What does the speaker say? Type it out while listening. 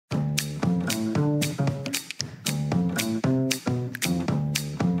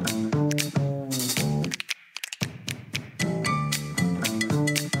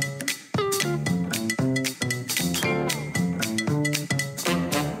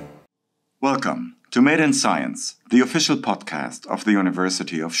Welcome to Made in Science, the official podcast of the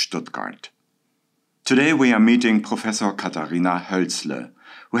University of Stuttgart. Today we are meeting Professor Katharina Hölzle,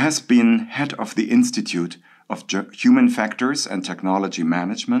 who has been head of the Institute of Human Factors and Technology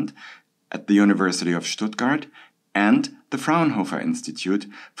Management at the University of Stuttgart and the Fraunhofer Institute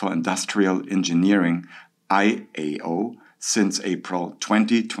for Industrial Engineering, IAO, since April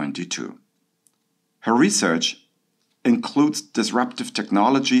 2022. Her research includes disruptive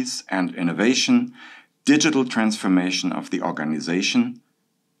technologies and innovation, digital transformation of the organization,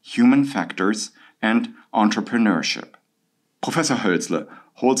 human factors, and entrepreneurship. Professor Hölzle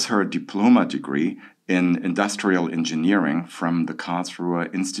holds her diploma degree in industrial engineering from the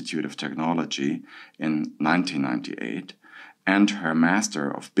Karlsruhe Institute of Technology in 1998 and her Master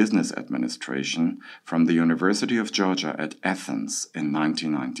of Business Administration from the University of Georgia at Athens in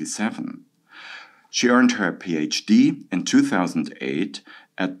 1997. She earned her PhD in 2008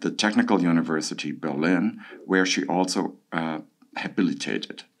 at the Technical University Berlin, where she also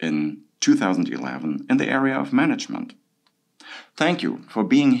habilitated in 2011 in the area of management. Thank you for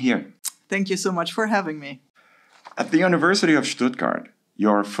being here. Thank you so much for having me. At the University of Stuttgart,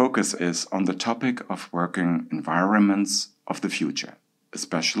 your focus is on the topic of working environments of the future,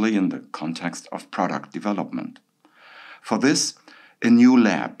 especially in the context of product development. For this, a new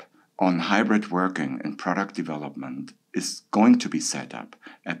lab on hybrid working and product development is going to be set up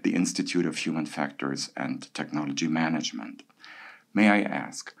at the Institute of Human Factors and Technology Management. May I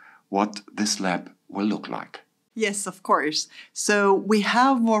ask what this lab will look like? Yes, of course. So we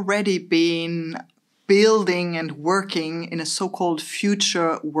have already been building and working in a so-called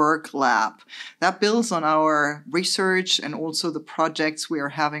future work lab. That builds on our research and also the projects we are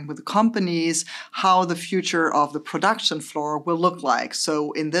having with the companies, how the future of the production floor will look like.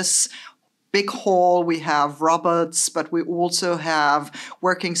 So in this big hall, we have robots, but we also have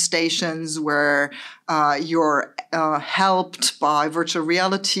working stations where you're helped by virtual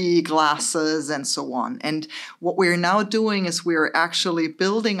reality glasses and so on. And what we're now doing is we're actually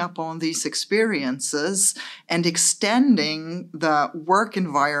building up on these experiences and extending the work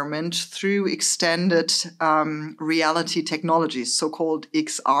environment through extended reality technologies, so-called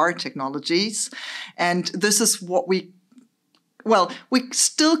XR technologies. And this is what we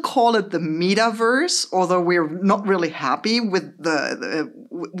still call it the metaverse, although we're not really happy with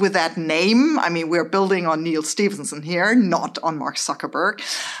with that name. I mean, we're building on Neil Stephenson here, not on Mark Zuckerberg.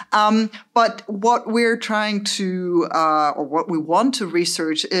 But what we're trying to, or what we want to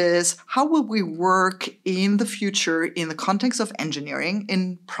research is how will we work in the future in the context of engineering,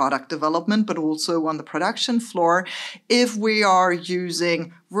 in product development, but also on the production floor, if we are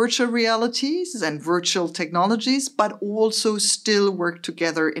using virtual realities and virtual technologies, but also still work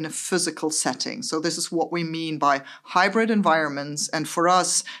together in a physical setting. So this is what we mean by hybrid environments. And for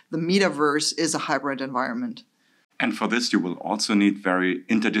us, the metaverse is a hybrid environment. And for this, you will also need very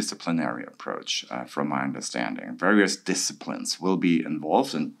interdisciplinary approach, from my understanding. Various disciplines will be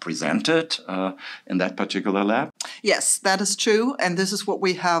involved and presented in that particular lab. Yes, that is true. And this is what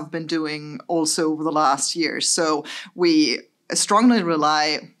we have been doing also over the last years. So we strongly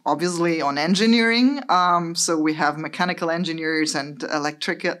rely, obviously, on engineering. So we have mechanical engineers and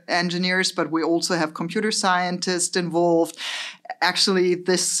electrical engineers, but we also have computer scientists involved. Actually,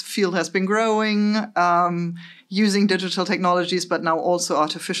 this field has been growing using digital technologies, but now also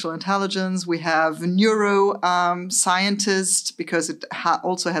artificial intelligence. We have neuroscientists because it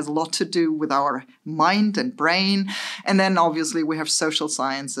also has a lot to do with our mind and brain. And then obviously we have social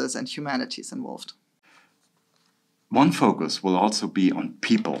sciences and humanities involved. One focus will also be on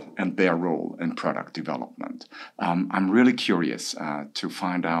people and their role in product development. I'm really curious to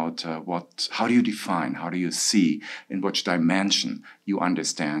find out how do you define, how do you see, in which dimension you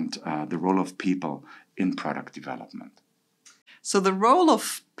understand the role of people in product development? So the role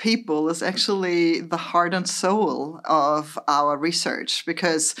of people is actually the heart and soul of our research,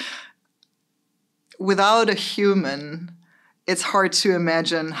 because without a human, it's hard to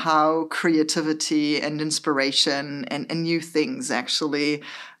imagine how creativity and inspiration and new things actually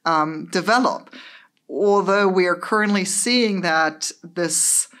develop. Although we are currently seeing that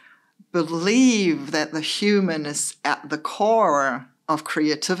this belief that the human is at the core of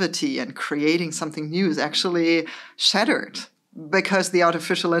creativity and creating something new is actually shattered, because the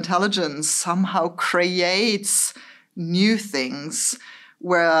artificial intelligence somehow creates new things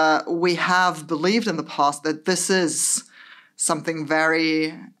where we have believed in the past that this is something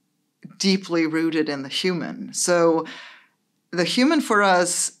very deeply rooted in the human. So the human for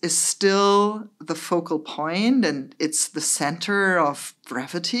us is still the focal point, and it's the center of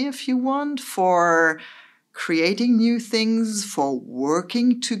gravity, if you want, for creating new things, for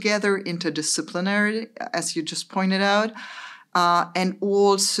working together interdisciplinary, as you just pointed out, and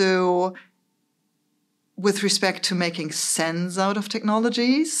also with respect to making sense out of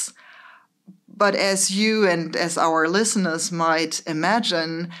technologies. But as you and as our listeners might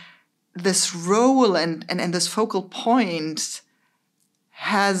imagine, this role and this focal point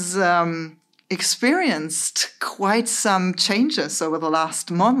has experienced quite some changes over the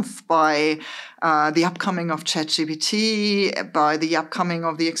last month by the upcoming of ChatGPT, by the upcoming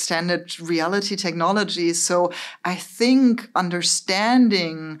of the extended reality technology. So I think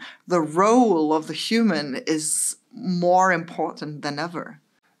understanding the role of the human is more important than ever.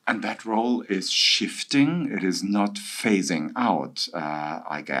 And that role is shifting. It is not phasing out,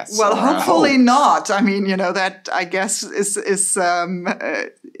 I guess. Well, hopefully not. I mean, that I guess is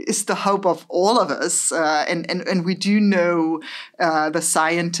the hope of all of us. And we do know the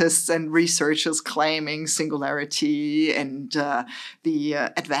scientists and researchers claiming singularity and the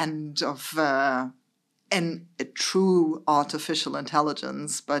advent of a true artificial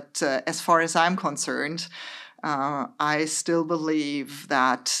intelligence. But as far as I'm concerned, I still believe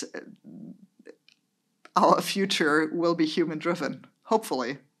that our future will be human-driven,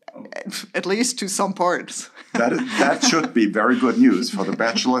 hopefully, at least to some parts. That should be very good news for the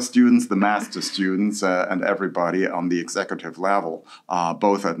bachelor students, the master students, and everybody on the executive level,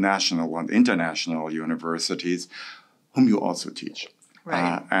 both at national and international universities, whom you also teach.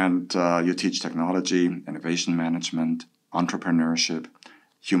 Right. And you teach technology, innovation management, entrepreneurship,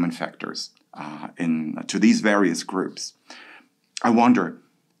 human factors. To these various groups. I wonder,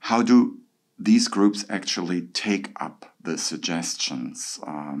 how do these groups actually take up the suggestions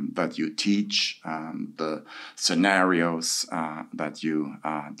that you teach, the scenarios that you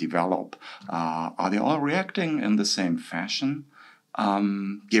develop? Are they all reacting in the same fashion,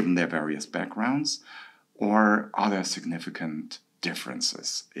 given their various backgrounds? Or are there significant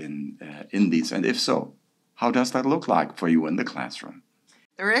differences in these? And if so, how does that look like for you in the classroom?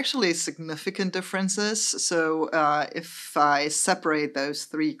 There are actually significant differences. So if I separate those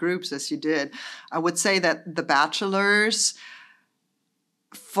three groups as you did, I would say that the bachelors,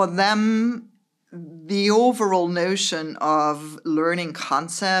 for them, the overall notion of learning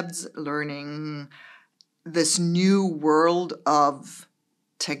concepts, learning this new world of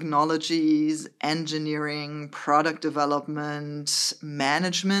technologies, engineering, product development,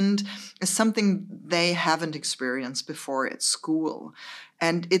 management is something they haven't experienced before at school.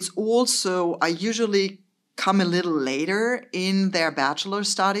 And it's also, I usually come a little later in their bachelor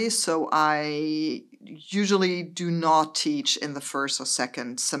studies, so I usually do not teach in the first or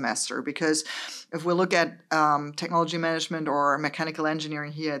second semester, because if we look at technology management or mechanical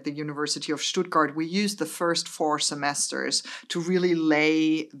engineering here at the University of Stuttgart, we use the first 4 semesters to really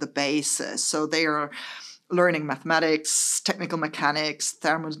lay the basis. So they are learning mathematics, technical mechanics,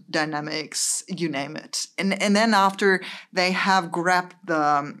 thermodynamics, you name it. And then after they have grabbed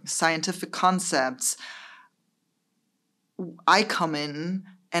the scientific concepts, I come in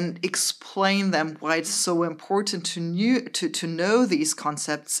and explain them why it's so important to know these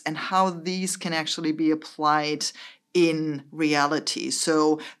concepts and how these can actually be applied in reality.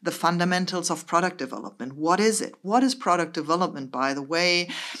 So the fundamentals of product development. What is it? What is product development, by the way?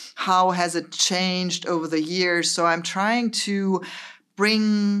 How has it changed over the years? So I'm trying to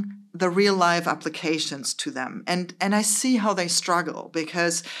bring the real life applications to them. And I see how they struggle,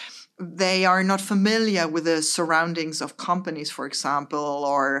 because they are not familiar with the surroundings of companies, for example,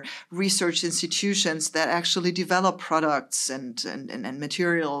 or research institutions that actually develop products and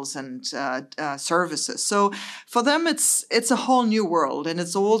materials and services. So for them, it's a whole new world. And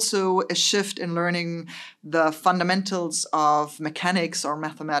it's also a shift in learning the fundamentals of mechanics or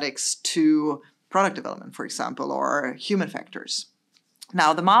mathematics to product development, for example, or human factors.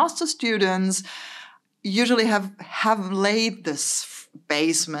 Now, the master students usually have laid this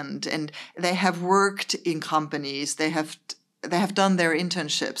basement, and they have worked in companies, they have done their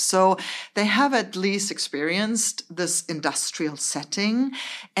internships, so they have at least experienced this industrial setting.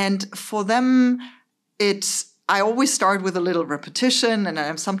 And for them, I always start with a little repetition, and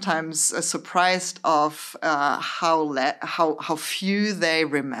I'm sometimes surprised of how few they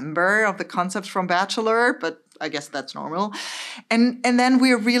remember of the concepts from bachelor, but I guess that's normal. And then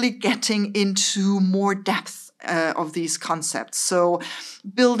we're really getting into more depth of these concepts. So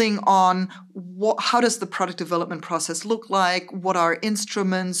building on how does the product development process look like? What are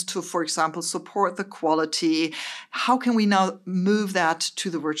instruments to, for example, support the quality? How can we now move that to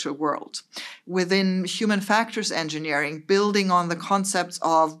the virtual world? Within human factors engineering, building on the concepts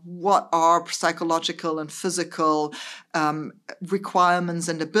of what are psychological and physical requirements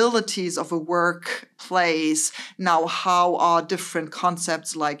and abilities of a workplace. Now, how are different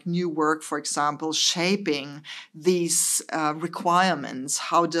concepts like new work, for example, shaping these requirements?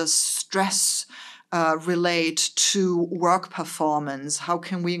 How does stress relate to work performance? How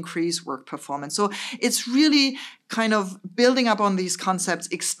can we increase work performance? So it's really kind of building up on these concepts,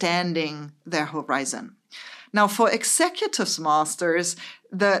 extending their horizon. Now, for executives masters,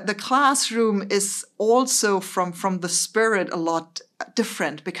 the classroom is also from the spirit a lot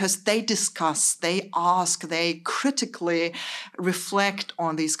different, because they discuss, they ask, they critically reflect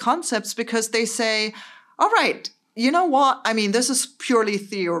on these concepts, because they say, all right, you know what? I mean, this is purely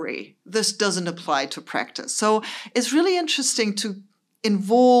theory. This doesn't apply to practice. So it's really interesting to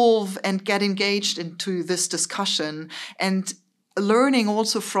involve and get engaged into this discussion and learning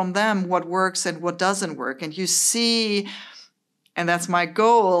also from them what works and what doesn't work. And you see, and that's my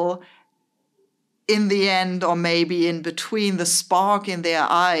goal, in the end, or maybe in between, the spark in their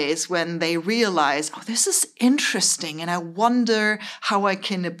eyes when they realize, oh, this is interesting, and I wonder how I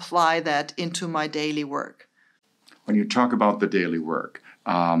can apply that into my daily work. When you talk about the daily work,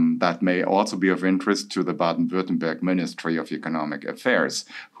 that may also be of interest to the Baden-Württemberg Ministry of Economic Affairs,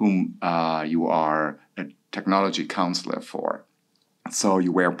 whom you are a technology counselor for. So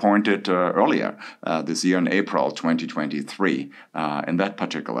you were appointed earlier this year in April 2023 in that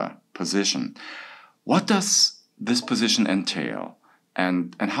particular position. What does this position entail,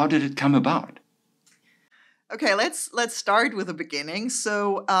 and how did it come about? Okay, let's start with the beginning.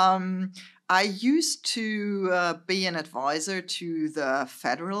 So I used to be an advisor to the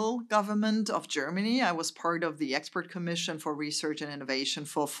federal government of Germany. I was part of the Expert Commission for Research and Innovation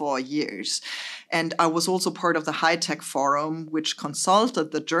for 4 years. And I was also part of the High-Tech Forum, which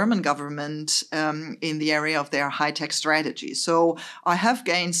consulted the German government in the area of their high-tech strategy. So I have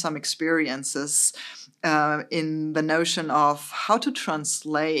gained some experiences in the notion of how to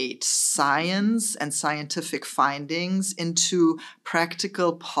translate science and scientific findings into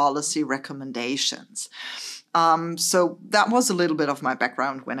practical policy recommendations. So that was a little bit of my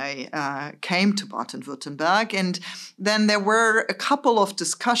background when I came to Baden-Württemberg. And then there were a couple of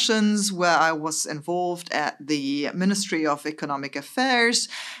discussions where I was involved at the Ministry of Economic Affairs.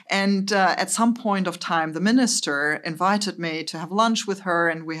 And at some point of time, the minister invited me to have lunch with her,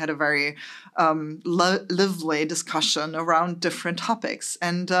 and we had a very lively discussion around different topics.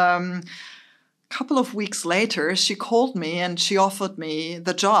 And couple of weeks later, she called me and she offered me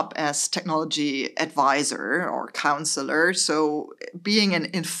the job as technology advisor or counselor. So being an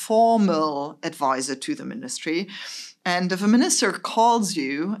informal advisor to the ministry. And if a minister calls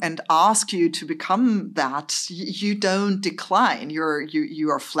you and asks you to become that, you don't decline. You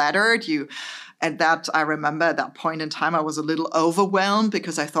are flattered. And that, I remember at that point in time, I was a little overwhelmed,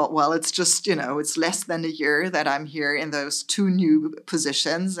 because I thought, well, it's just, it's less than a year that I'm here in those two new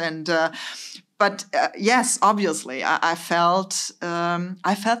positions. And But yes, obviously, I felt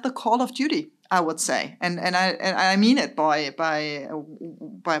the call of duty, I would say, and I mean it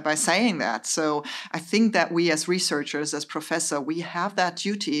by saying that. So I think that we as researchers, as professor, we have that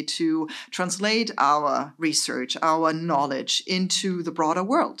duty to translate our research, our knowledge into the broader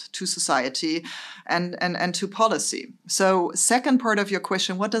world, to society, and to policy. So, second part of your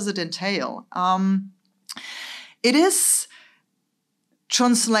question, what does it entail? It is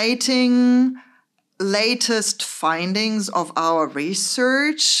translating latest findings of our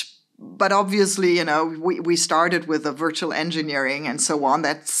research, but obviously, we started with the virtual engineering and so on.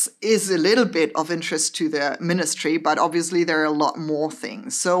 That is a little bit of interest to the ministry, but obviously there are a lot more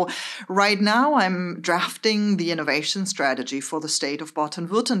things. So right now I'm drafting the innovation strategy for the state of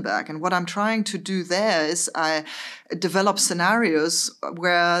Baden-Württemberg. And what I'm trying to do there is I develop scenarios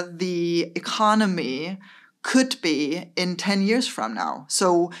where the economy could be in 10 years from now.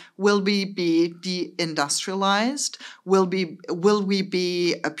 So will we be deindustrialized? Will we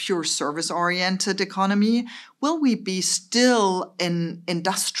be a pure service-oriented economy? Will we be still an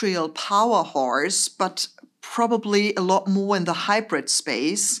industrial powerhouse, but probably a lot more in the hybrid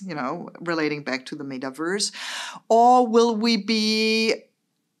space, relating back to the metaverse? Or will we be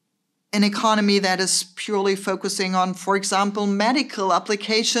an economy that is purely focusing on, for example, medical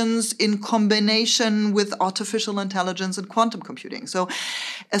applications in combination with artificial intelligence and quantum computing? So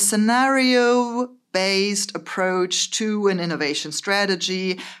a scenario based approach to an innovation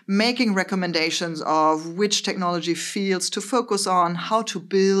strategy, making recommendations of which technology fields to focus on, how to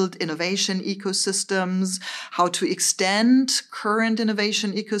build innovation ecosystems, how to extend current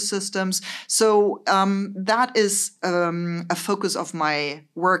innovation ecosystems. So that is a focus of my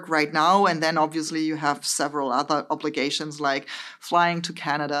work right now. And then obviously you have several other obligations like flying to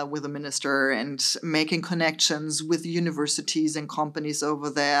Canada with a minister and making connections with universities and companies over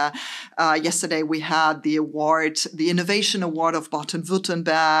there. Yesterday we had the award, the Innovation Award of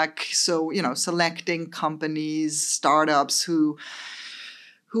Baden-Württemberg. So, selecting companies, startups who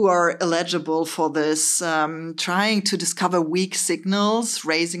are eligible for this, trying to discover weak signals,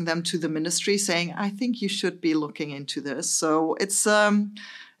 raising them to the ministry, saying, I think you should be looking into this. So it's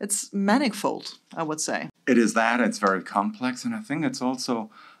manifold, I would say. It is that. It's very complex. And I think it's also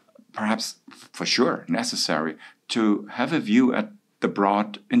perhaps for sure necessary to have a view at the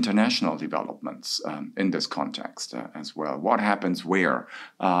broad international developments in this context as well. What happens where?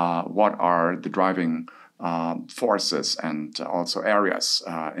 What are the driving forces and also areas,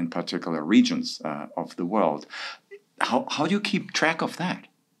 in particular regions of the world? How do you keep track of that?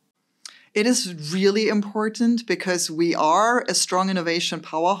 It is really important because we are a strong innovation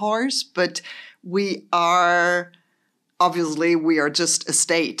powerhouse, but we are just a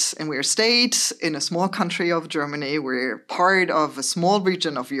state, and we're a state in a small country of Germany. We're part of a small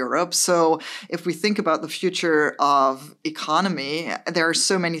region of Europe. So if we think about the future of economy, there are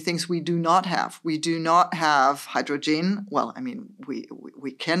so many things we do not have. We do not have hydrogen. Well,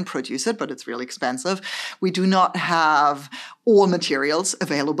 we can produce it, but it's really expensive. We do not have all materials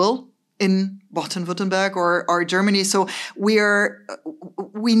available in Baden-Württemberg or Germany. So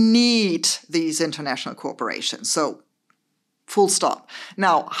we need these international corporations. So full stop.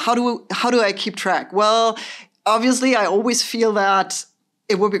 Now, how do I keep track? Well, obviously, I always feel that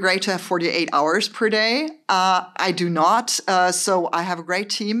it would be great to have 48 hours per day. I do not. So I have a great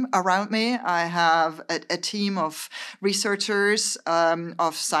team around me. I have a team of researchers,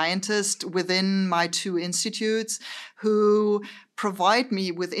 of scientists within my two institutes who provide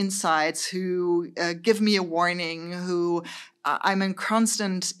me with insights, who give me a warning, who I'm in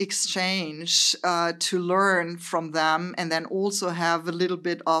constant exchange to learn from them, and then also have a little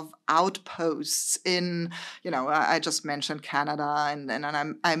bit of outposts in, I just mentioned Canada,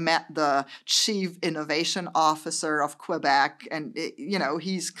 and I met the chief innovation officer of Quebec, and,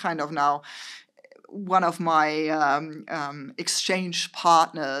 he's kind of now one of my exchange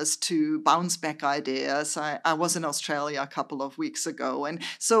partners to bounce back ideas. I was in Australia a couple of weeks ago. And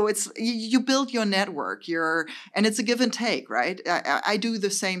so you build your network, and it's a give and take, right? I do the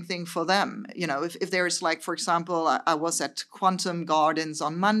same thing for them. If there's for example, I was at Quantum Gardens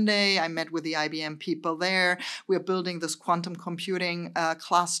on Monday. I met with the IBM people there. We're building this quantum computing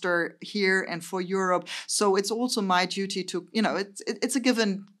cluster here and for Europe. So it's also my duty to, it's a give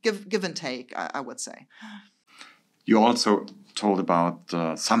and take, I would say. You also told about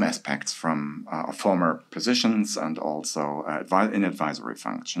some aspects from former positions and also in advisory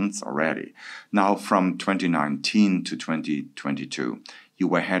functions already. Now, from 2019 to 2022, you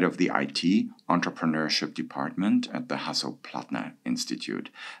were head of the IT Entrepreneurship Department at the Hasso-Plattner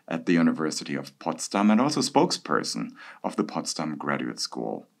Institute at the University of Potsdam and also spokesperson of the Potsdam Graduate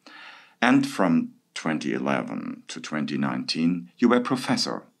School. And from 2011 to 2019, you were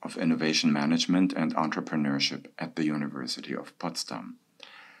Professor of Innovation Management and Entrepreneurship at the University of Potsdam.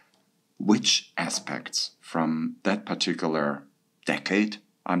 Which aspects from that particular decade,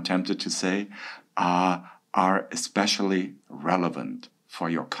 I'm tempted to say, are especially relevant for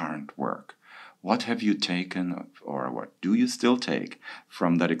your current work? What have you taken, or what do you still take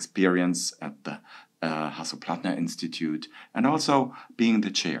from that experience at the Hasso-Plattner Institute, and also being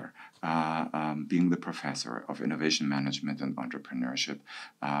the chair, being the professor of innovation management and entrepreneurship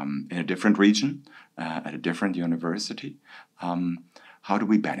in a different region, at a different university? How do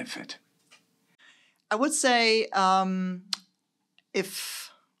we benefit? I would say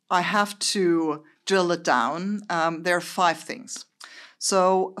if I have to drill it down, there are 5 things.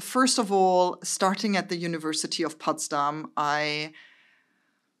 So first of all, starting at the University of Potsdam, I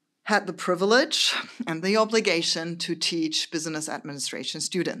had the privilege and the obligation to teach business administration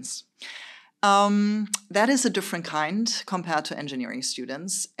students. That is a different kind compared to engineering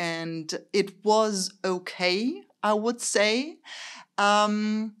students, and it was okay, I would say.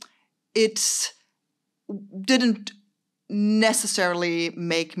 It didn't necessarily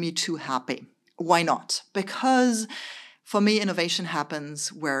make me too happy. Why not? Because for me, innovation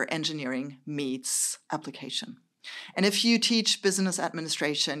happens where engineering meets application. And if you teach business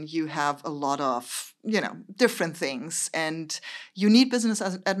administration, you have a lot of, different things. And you need business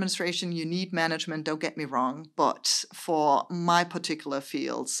administration, you need management, don't get me wrong. But for my particular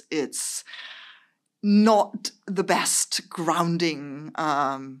fields, it's not the best grounding.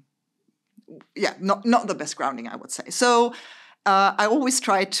 Not the best grounding, I would say. So I always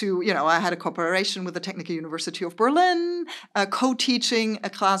try to, I had a cooperation with the Technical University of Berlin, co-teaching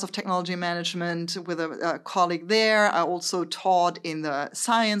a class of technology management with a colleague there. I also taught in the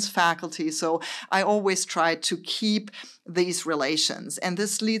science faculty. So I always try to keep these relations. And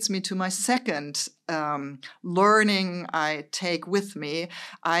this leads me to my second learning I take with me.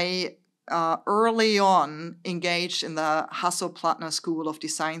 I early on engaged in the Hasso-Plattner School of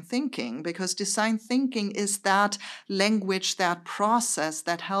Design Thinking, because design thinking is that language, that process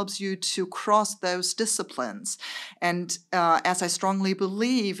that helps you to cross those disciplines. And as I strongly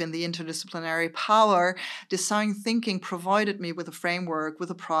believe in the interdisciplinary power, design thinking provided me with a framework,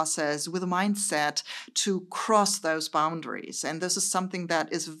 with a process, with a mindset to cross those boundaries. And this is something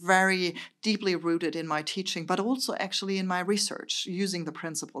that is very deeply rooted in my teaching, but also actually in my research using the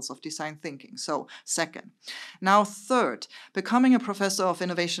principles of design thinking. So second. Now third, becoming a professor of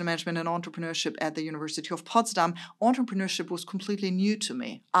innovation management and entrepreneurship at the University of Potsdam, entrepreneurship was completely new to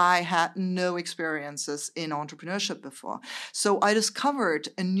me. I had no experiences in entrepreneurship before. So I discovered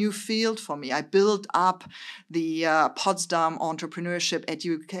a new field for me. I built up the Potsdam Entrepreneurship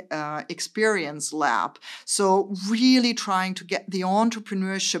Experience Lab. So really trying to get the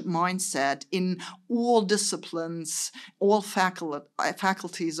entrepreneurship mindset in all disciplines, all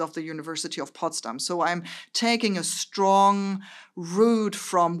faculties of the University of Potsdam. So I'm taking a strong root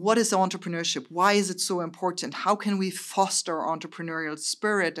from what is entrepreneurship? Why is it so important? How can we foster entrepreneurial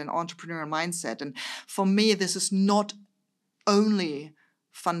spirit and entrepreneurial mindset? And for me, this is not only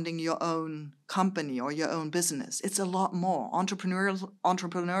funding your own company or your own business. It's a lot more. Entrepreneurial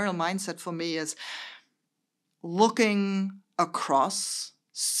mindset for me is looking across,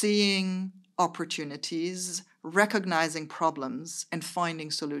 seeing opportunities, recognizing problems, and finding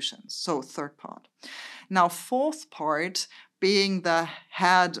solutions. So third part. Now, fourth part, being the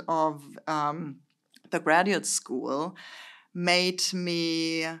head of the graduate school, made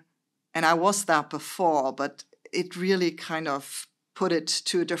me, and I was that before, but it really kind of put it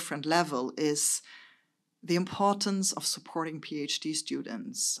to a different level, is the importance of supporting PhD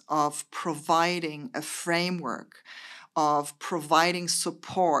students, of providing a framework, of providing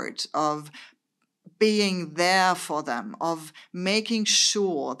support, of being there for them, of making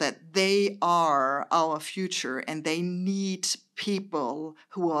sure that they are our future and they need people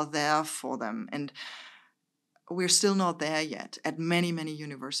who are there for them. And we're still not there yet at many, many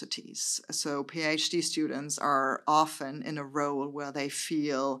universities. So PhD students are often in a role where they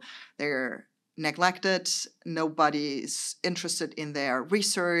feel they're neglected, nobody's interested in their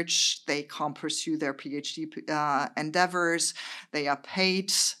research, they can't pursue their PhD endeavors, they are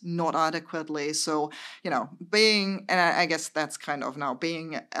paid not adequately. So, and I guess that's kind of now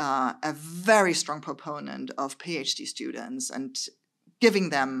being a very strong proponent of PhD students and giving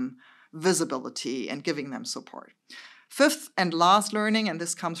them visibility and giving them support. Fifth and last learning, and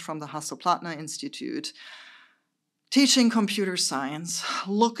this comes from the Hasso-Plattner Institute, teaching computer science,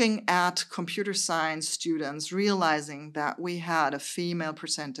 looking at computer science students, realizing that we had a female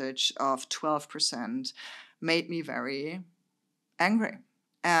percentage of 12% made me very angry.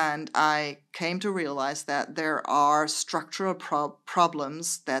 And I came to realize that there are structural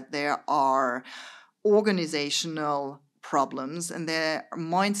problems, that there are organizational problems, and there are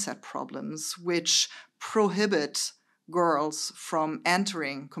mindset problems which prohibit girls from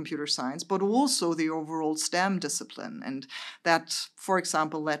entering computer science, but also the overall STEM discipline. And that, for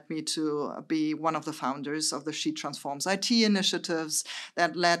example, led me to be one of the founders of the She Transforms IT initiative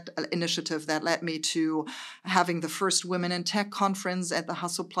that led me to having the first Women in Tech conference at the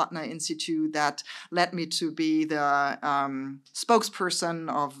Hasso-Plattner Institute, that led me to be the spokesperson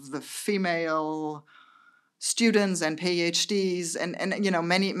of the female students and PhDs and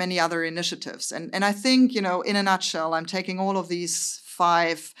many other initiatives. And I think, in a nutshell, I'm taking all of these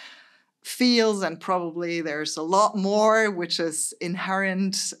 5 fields, and probably there's a lot more, which is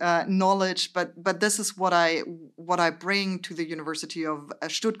inherent knowledge, but this is what I bring to the University of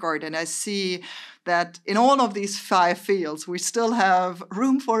Stuttgart. And I see that in all of these 5 fields, we still have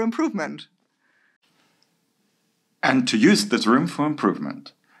room for improvement. And to use this room for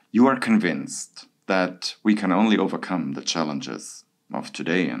improvement, you are convinced that we can only overcome the challenges of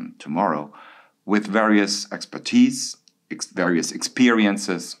today and tomorrow with various expertise, various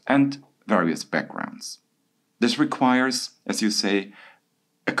experiences, and various backgrounds. This requires, as you say,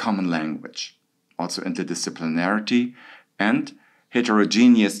 a common language, also interdisciplinarity, and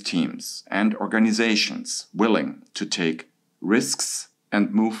heterogeneous teams and organizations willing to take risks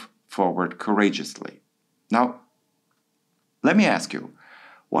and move forward courageously. Now, let me ask you,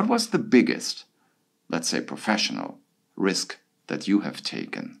 what was the biggest, let's say professional, risk that you have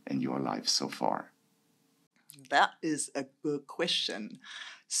taken in your life so far? That is a good question.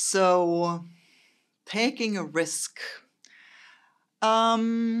 So, taking a risk.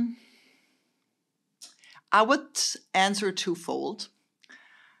 I would answer twofold.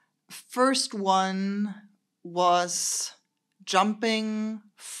 First one was jumping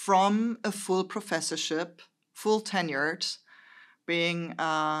from a full professorship, full tenured, being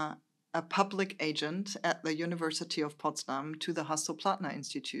a public agent at the University of Potsdam to the Hasso-Plattner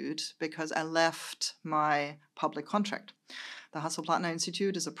Institute because I left my public contract. The Hasso-Plattner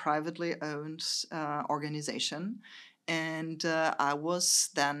Institute is a privately owned organization, and I was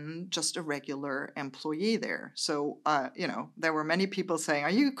then just a regular employee there. So, there were many people saying,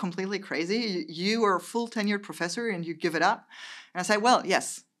 "Are you completely crazy? You are a full tenured professor and you give it up?" And I say, "Well,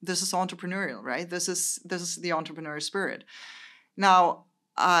 yes, this is entrepreneurial, right? This is the entrepreneurial spirit." Now,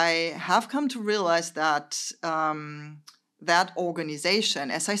 I have come to realize that that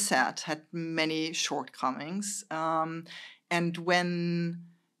organization, as I said, had many shortcomings. And when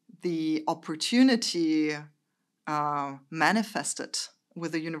the opportunity manifested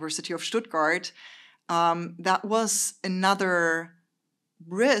with the University of Stuttgart, that was another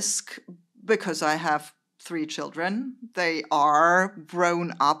risk because I have 3 children. They are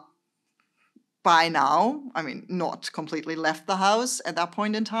grown up by now. I mean, not completely left the house at that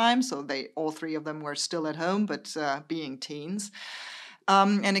point in time. So all 3 of them were still at home, but being teens.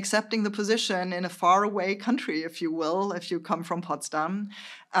 And accepting the position in a faraway country, if you will, if you come from Potsdam,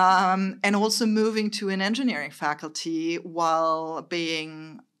 and also moving to an engineering faculty while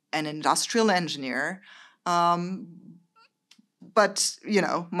being an industrial engineer. But,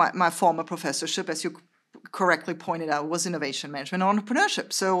 my former professorship, as you correctly pointed out, was innovation management and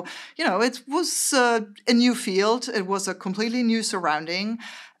entrepreneurship. So, it was a new field. It was a completely new surrounding.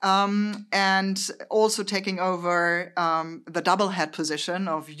 And also taking over the double head position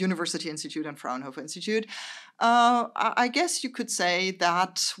of University Institute and Fraunhofer Institute, I guess you could say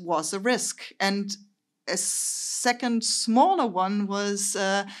that was a risk. And a second smaller one was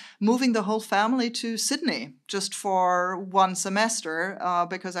moving the whole family to Sydney just for one semester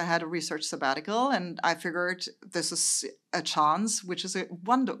because I had a research sabbatical, and I figured this is a chance, which is a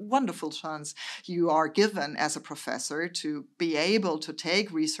wonderful chance you are given as a professor to be able to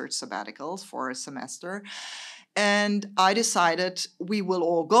take research sabbaticals for a semester. And I decided we will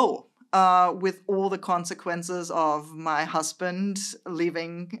all go. With all the consequences of my husband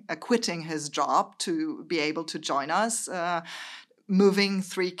quitting his job to be able to join us, moving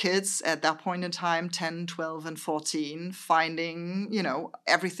 3 kids at that point in time, 10, 12, and 14, finding,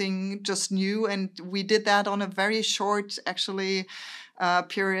 everything just new. And we did that on a very short, actually,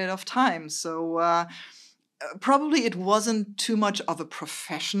 period of time. So probably it wasn't too much of a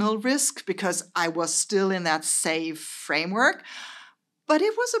professional risk because I was still in that safe framework. But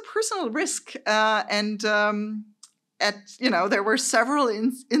it was a personal risk, and there were several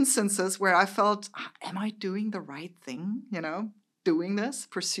instances where I felt, am I doing the right thing?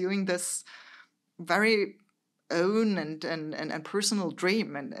 Pursuing this very own and personal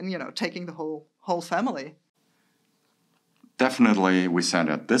dream, and taking the whole family. Definitely, we send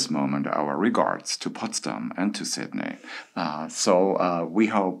at this moment our regards to Potsdam and to Sydney. So we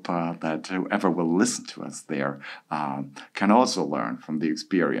hope that whoever will listen to us there can also learn from the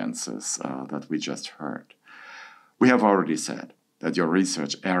experiences that we just heard. We have already said that your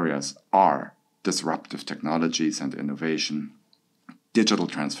research areas are disruptive technologies and innovation, digital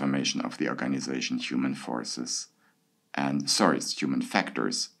transformation of the organization, human factors,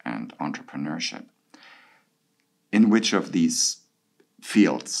 and entrepreneurship. In which of these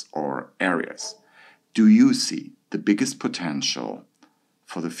fields or areas do you see the biggest potential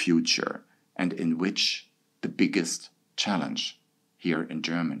for the future, and in which the biggest challenge here in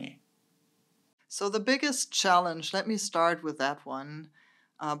Germany? So the biggest challenge, let me start with that one,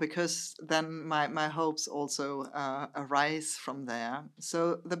 because then my hopes also arise from there.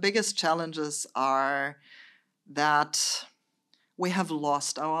 So the biggest challenges are that we have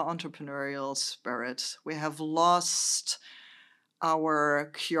lost our entrepreneurial spirit. We have lost our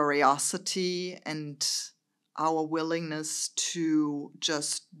curiosity and our willingness to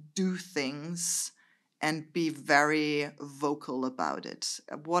just do things and be very vocal about it.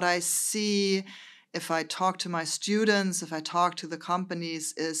 What I see if I talk to my students, if I talk to the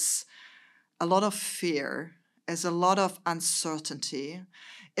companies, is a lot of fear, is a lot of uncertainty,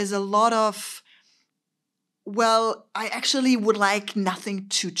 is a lot of Well, I actually would like nothing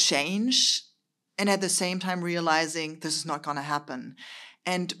to change, and at the same time realizing this is not going to happen.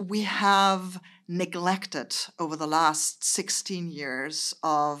 And we have neglected over the last 16 years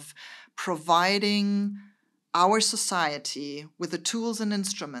of providing our society with the tools and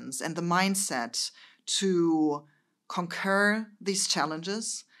instruments and the mindset to conquer these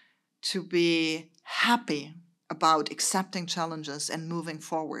challenges, to be happy about accepting challenges and moving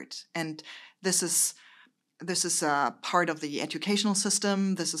forward. And this is a part of the educational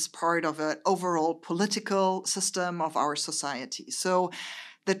system. This is part of an overall political system of our society. So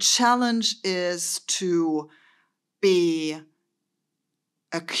the challenge is to be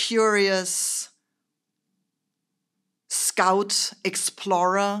a curious scout,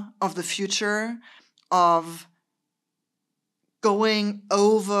 explorer of the future, of going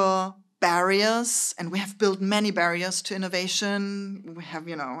over barriers, and we have built many barriers to innovation. We have,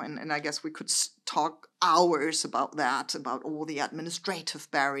 and I guess we could talk hours about that, about all the administrative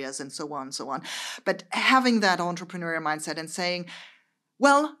barriers and so on and so on. But having that entrepreneurial mindset and saying,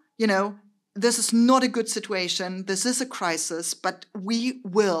 well, this is not a good situation, this is a crisis, but we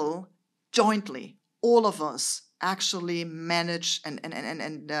will jointly, all of us, actually manage and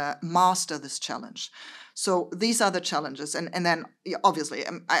master this challenge. So these are the challenges. And then obviously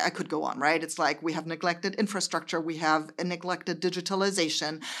I could go on, right? It's like we have neglected infrastructure, we have neglected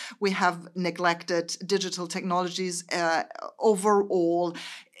digitalization, we have neglected digital technologies overall,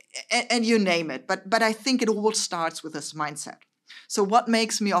 and you name it. But I think it all starts with this mindset. So what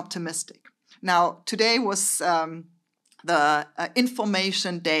makes me optimistic? Now, today was the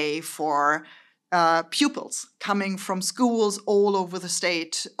information day for pupils coming from schools all over the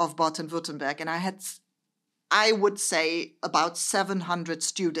state of Baden-Württemberg. And I would say about 700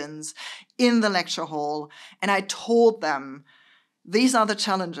 students in the lecture hall. And I told them, these are the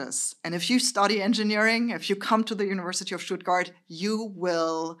challenges. And if you study engineering, if you come to the University of Stuttgart, you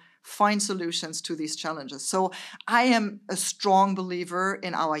will find solutions to these challenges. So I am a strong believer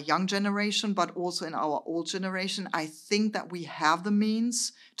in our young generation, but also in our old generation. I think that we have the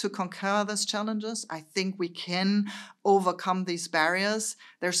means to conquer these challenges. I think we can overcome these barriers.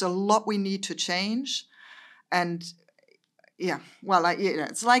 There's a lot we need to change. And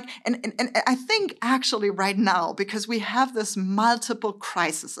it's like, and I think actually right now, because we have this multiple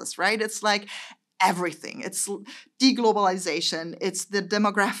crises, right? It's like everything. It's deglobalization. It's the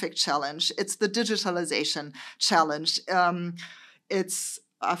demographic challenge. It's the digitalization challenge. I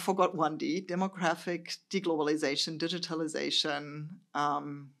forgot one D, demographic, deglobalization, digitalization.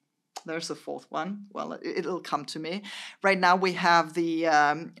 There's a fourth one. Well, it'll come to me. Right now, we have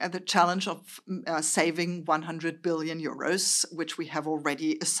the challenge of saving 100 billion euros, which we have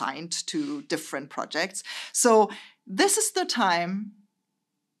already assigned to different projects. So this is the time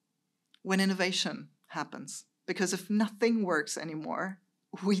when innovation happens. Because if nothing works anymore,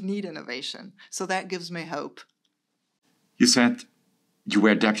 we need innovation. So that gives me hope. You said you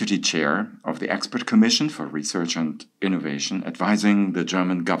were deputy chair of the Expert Commission for Research and Innovation, advising the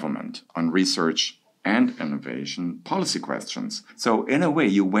German government on research and innovation policy questions. So in a way,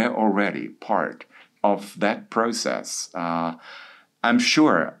 you were already part of that process. I'm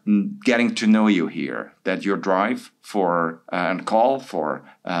sure, getting to know you here, that your drive for and call for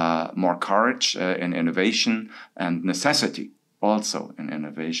more courage in innovation and necessity also in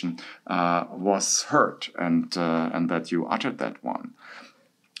innovation was heard, and that you uttered that one.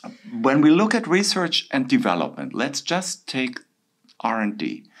 When we look at research and development, let's just take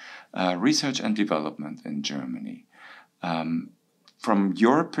R&D, research and development in Germany. From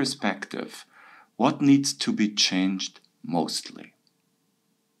your perspective, what needs to be changed mostly?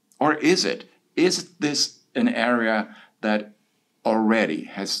 Or is this an area that already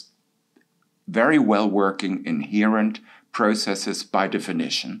has very well working inherent processes by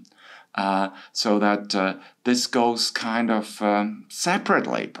definition, so that this goes kind of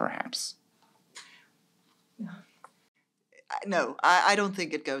separately, perhaps? No, I don't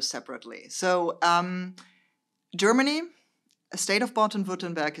think it goes separately. So Germany, a state of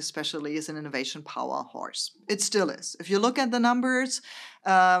Baden-Württemberg especially, is an innovation power horse. It still is. If you look at the numbers,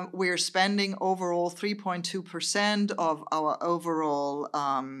 we're spending overall 3.2% of our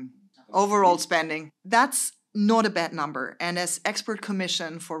overall spending. That's not a bad number. And as Expert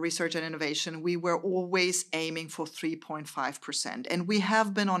Commission for Research and Innovation, we were always aiming for 3.5%. And we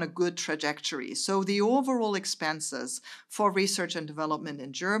have been on a good trajectory. So the overall expenses for research and development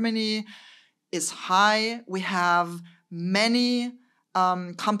in Germany is high. We have many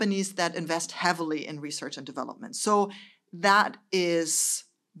companies that invest heavily in research and development. So that is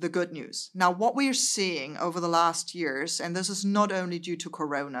the good news. Now, what we are seeing over the last years, and this is not only due to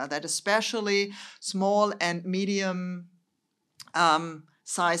Corona, that especially small and medium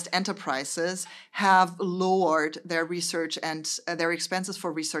sized enterprises have lowered their research and their expenses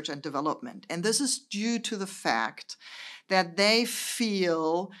for research and development. And this is due to the fact that they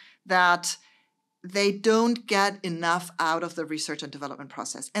feel that they don't get enough out of the research and development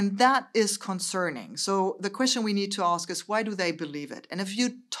process. And that is concerning. So the question we need to ask is, why do they believe it? And if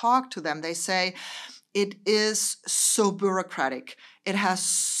you talk to them, they say, it is so bureaucratic. It has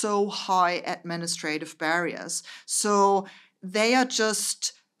so high administrative barriers. So they are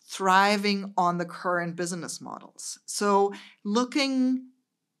just thriving on the current business models. So looking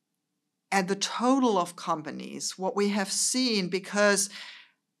at the total of companies, what we have seen, because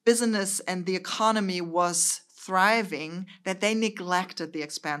business and the economy was thriving, that they neglected the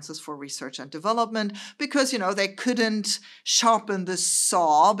expenses for research and development because, they couldn't sharpen the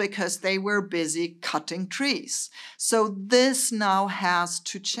saw because they were busy cutting trees. So this now has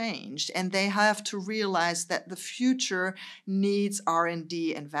to change, and they have to realize that the future needs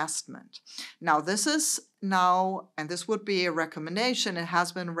R&D investment. Now, this would be a recommendation, it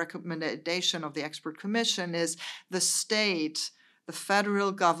has been a recommendation of the expert commission, is the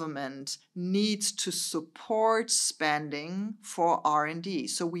federal government needs to support spending for R&D.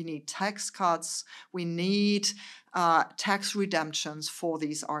 So we need tax cuts, we need tax redemptions for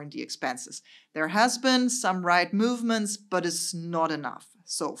these R&D expenses. There has been some right movements, but it's not enough.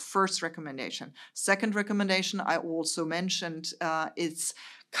 So first recommendation. Second recommendation I also mentioned, it's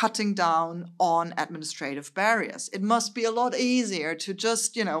cutting down on administrative barriers. It must be a lot easier to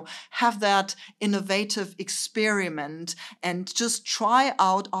just, have that innovative experiment and just try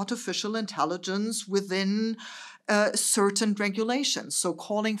out artificial intelligence within certain regulations. So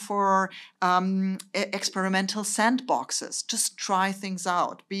calling for experimental sandboxes, just try things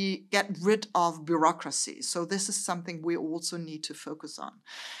out, get rid of bureaucracy. So this is something we also need to focus on.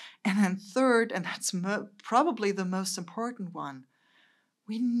 And then third, and that's probably the most important one,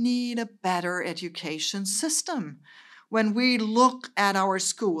 we need a better education system. When we look at our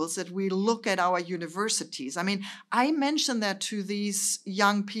schools, that we look at our universities, I mentioned that to these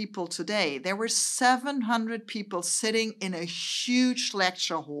young people today. There were 700 people sitting in a huge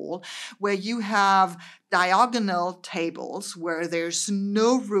lecture hall where you have diagonal tables where there's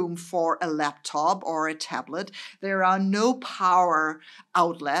no room for a laptop or a tablet. There are no power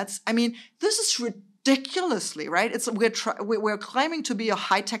outlets. This is ridiculously, right? We're claiming to be a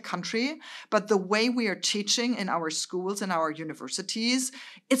high-tech country, but the way we are teaching in our schools and our universities,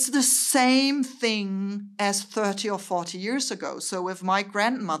 it's the same thing as 30 or 40 years ago. So if my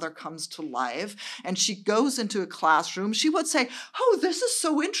grandmother comes to life and she goes into a classroom, she would say, oh, this is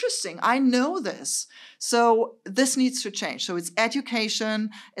so interesting. I know this. So this needs to change. So it's education,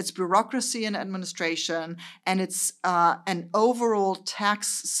 it's bureaucracy and administration, and it's an overall tax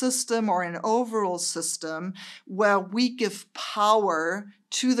system or an overall system where we give power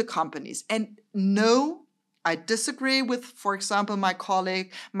to the companies. And no, I disagree with, for example, my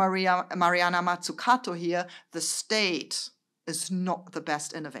colleague Mariana Mazzucato here. The state is not the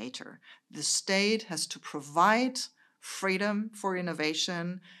best innovator. The state has to provide freedom for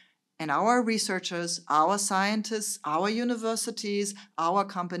innovation. And our researchers, our scientists, our universities, our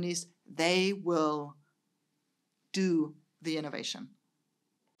companies, they will do the innovation.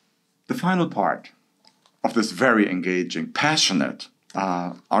 The final part of this very engaging, passionate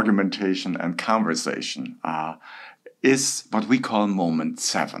argumentation and conversation is what we call moment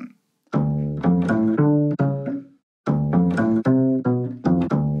 7.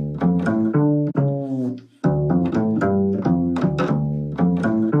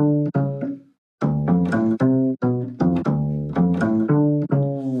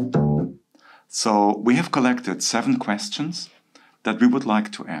 So we have collected 7 questions that we would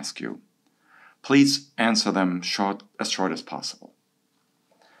like to ask you. Please answer them as short as possible.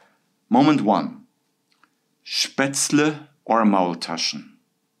 Moment 1. Spätzle or Maultaschen?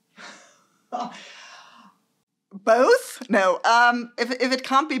 Both? No. If it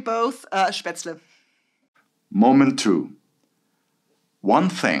can't be both, Spätzle. Moment 2. One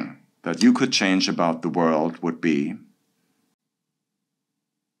thing that you could change about the world would be?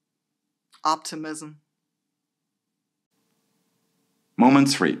 Optimism. Moment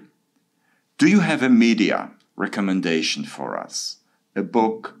 3. Do you have a media recommendation for us? A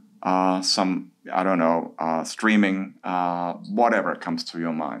book, streaming, whatever comes to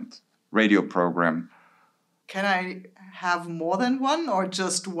your mind. Radio program. Can I have more than one or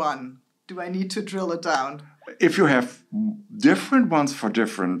just one? Do I need to drill it down? If you have different ones for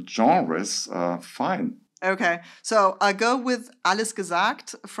different genres, fine. Okay, so I go with Alles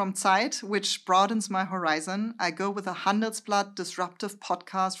gesagt from Zeit, which broadens my horizon. I go with a Handelsblatt disruptive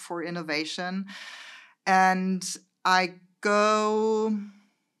podcast for innovation. And I go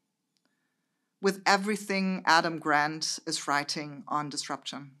with everything Adam Grant is writing on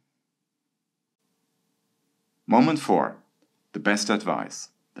disruption. Moment 4. The best advice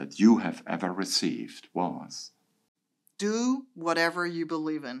that you have ever received was? Do whatever you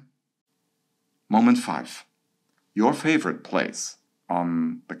believe in. Moment 5. Your favorite place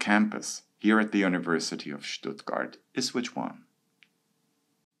on the campus here at the University of Stuttgart is which one?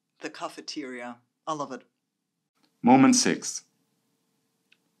 The cafeteria. I love it. Moment 6.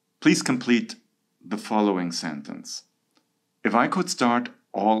 Please complete the following sentence. If I could start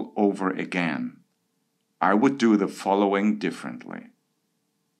all over again, I would do the following differently.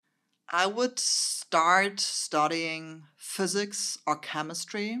 I would start studying physics or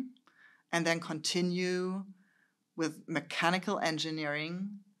chemistry and then continue with mechanical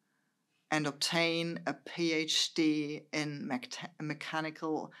engineering and obtain a PhD in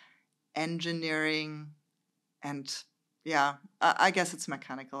mechanical engineering. And yeah, I guess it's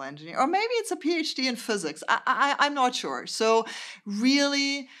mechanical engineering. Or maybe it's a PhD in physics. I'm not sure. So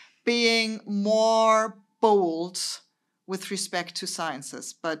really being more bold with respect to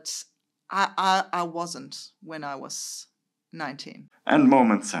sciences. But I wasn't when I was 19. And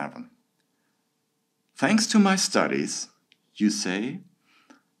moment 7. Thanks to my studies, you say,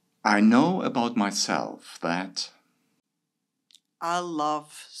 I know about myself that I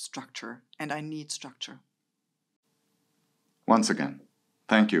love structure and I need structure. Once again,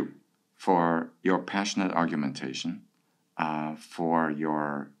 thank you for your passionate argumentation, for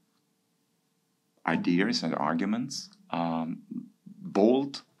your ideas and arguments,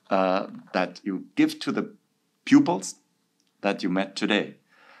 bold, that you give to the pupils that you met today.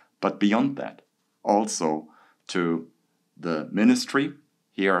 But beyond that, also to the Ministry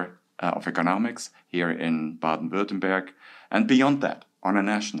here of Economics here in Baden-Württemberg, and beyond that, on a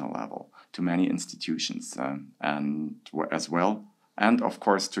national level, to many institutions and as well, and of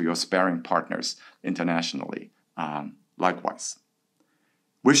course to your sparring partners internationally, likewise.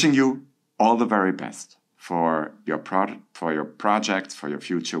 Wishing you all the very best for your projects, for your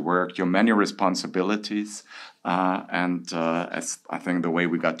future work, your many responsibilities, and as I think the way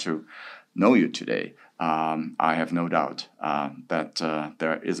we got to know you today, I have no doubt that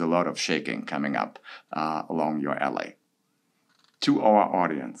there is a lot of shaking coming up along your alley. To our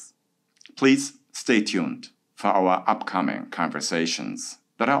audience, please stay tuned for our upcoming conversations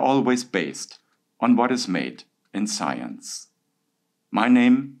that are always based on what is made in science. My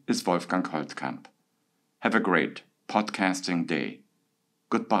name is Wolfgang Holtkamp. Have a great podcasting day.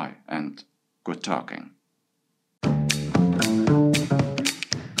 Goodbye and good talking.